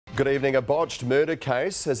Good evening. A botched murder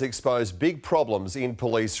case has exposed big problems in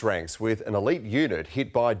police ranks, with an elite unit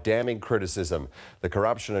hit by damning criticism. The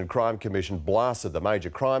Corruption and Crime Commission blasted the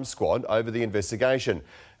Major Crime Squad over the investigation.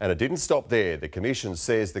 And it didn't stop there. The Commission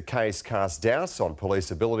says the case casts doubts on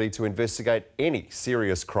police ability to investigate any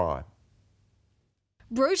serious crime.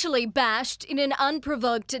 Brutally bashed in an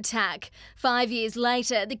unprovoked attack. 5 years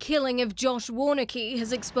later, the killing of Josh Warnocky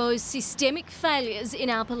has exposed systemic failures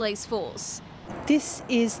in our police force. This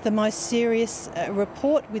is the most serious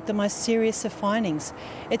report with the most serious of findings.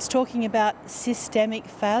 It's talking about systemic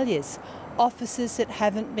failures, officers that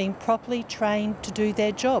haven't been properly trained to do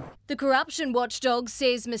their job. The corruption watchdog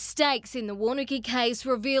says mistakes in the Warnocky case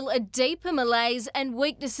reveal a deeper malaise and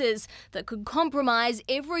weaknesses that could compromise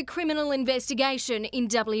every criminal investigation in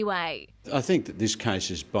WA. I think that this case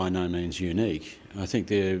is by no means unique. I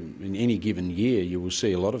think in any given year you will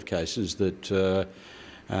see a lot of cases that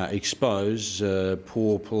expose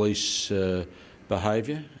poor police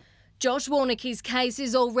behaviour. Josh Warnocky's case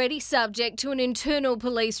is already subject to an internal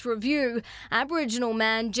police review. Aboriginal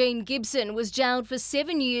man Gene Gibson was jailed for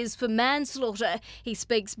 7 years for manslaughter. He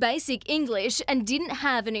speaks basic English and didn't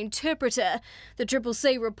have an interpreter. The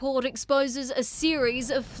CCC report exposes a series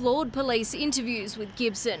of flawed police interviews with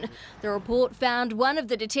Gibson. The report found one of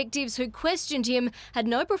the detectives who questioned him had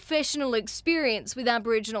no professional experience with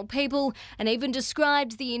Aboriginal people and even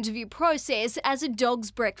described the interview process as a dog's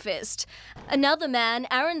breakfast. Another man,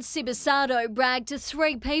 Aaron Sibasado, bragged to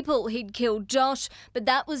 3 people he'd killed Josh, but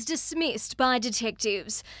that was dismissed by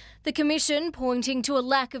detectives. The Commission pointing to a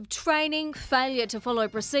lack of training, failure to follow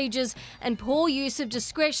procedures and poor use of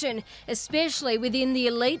discretion, especially within the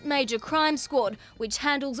elite Major Crime Squad, which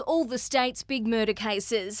handles all the state's big murder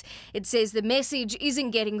cases. It says the message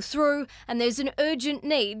isn't getting through and there's an urgent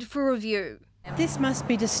need for review. This must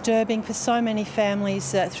be disturbing for so many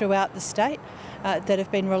families throughout the state that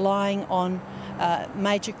have been relying on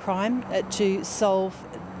major crime to solve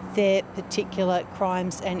their particular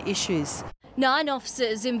crimes and issues. 9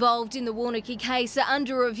 officers involved in the Warnocky case are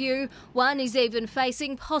under review. One is even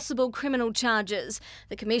facing possible criminal charges.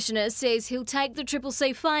 The Commissioner says he'll take the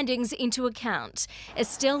CCC findings into account.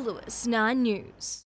 Estelle Lewis, 9 News.